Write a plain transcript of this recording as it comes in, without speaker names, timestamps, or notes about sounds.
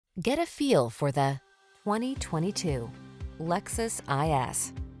Get a feel for the 2022 Lexus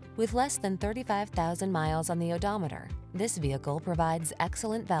IS. With less than 35,000 miles on the odometer, this vehicle provides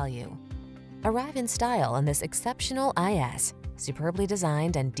excellent value. Arrive in style on this exceptional IS. Superbly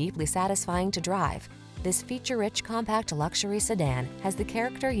designed and deeply satisfying to drive, this feature-rich compact luxury sedan has the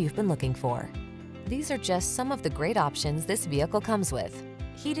character you've been looking for. These are just some of the great options this vehicle comes with: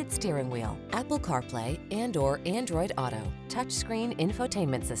 heated steering wheel, Apple CarPlay and/or Android Auto, touchscreen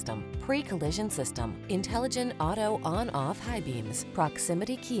infotainment system, pre-collision system, intelligent auto on-off high beams,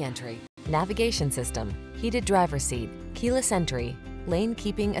 proximity key entry, navigation system, heated driver's seat, keyless entry, lane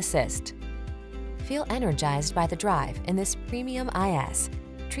keeping assist. Feel energized by the drive in this premium IS.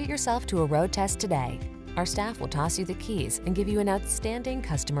 Treat yourself to a road test today. Our staff will toss you the keys and give you an outstanding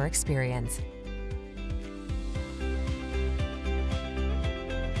customer experience.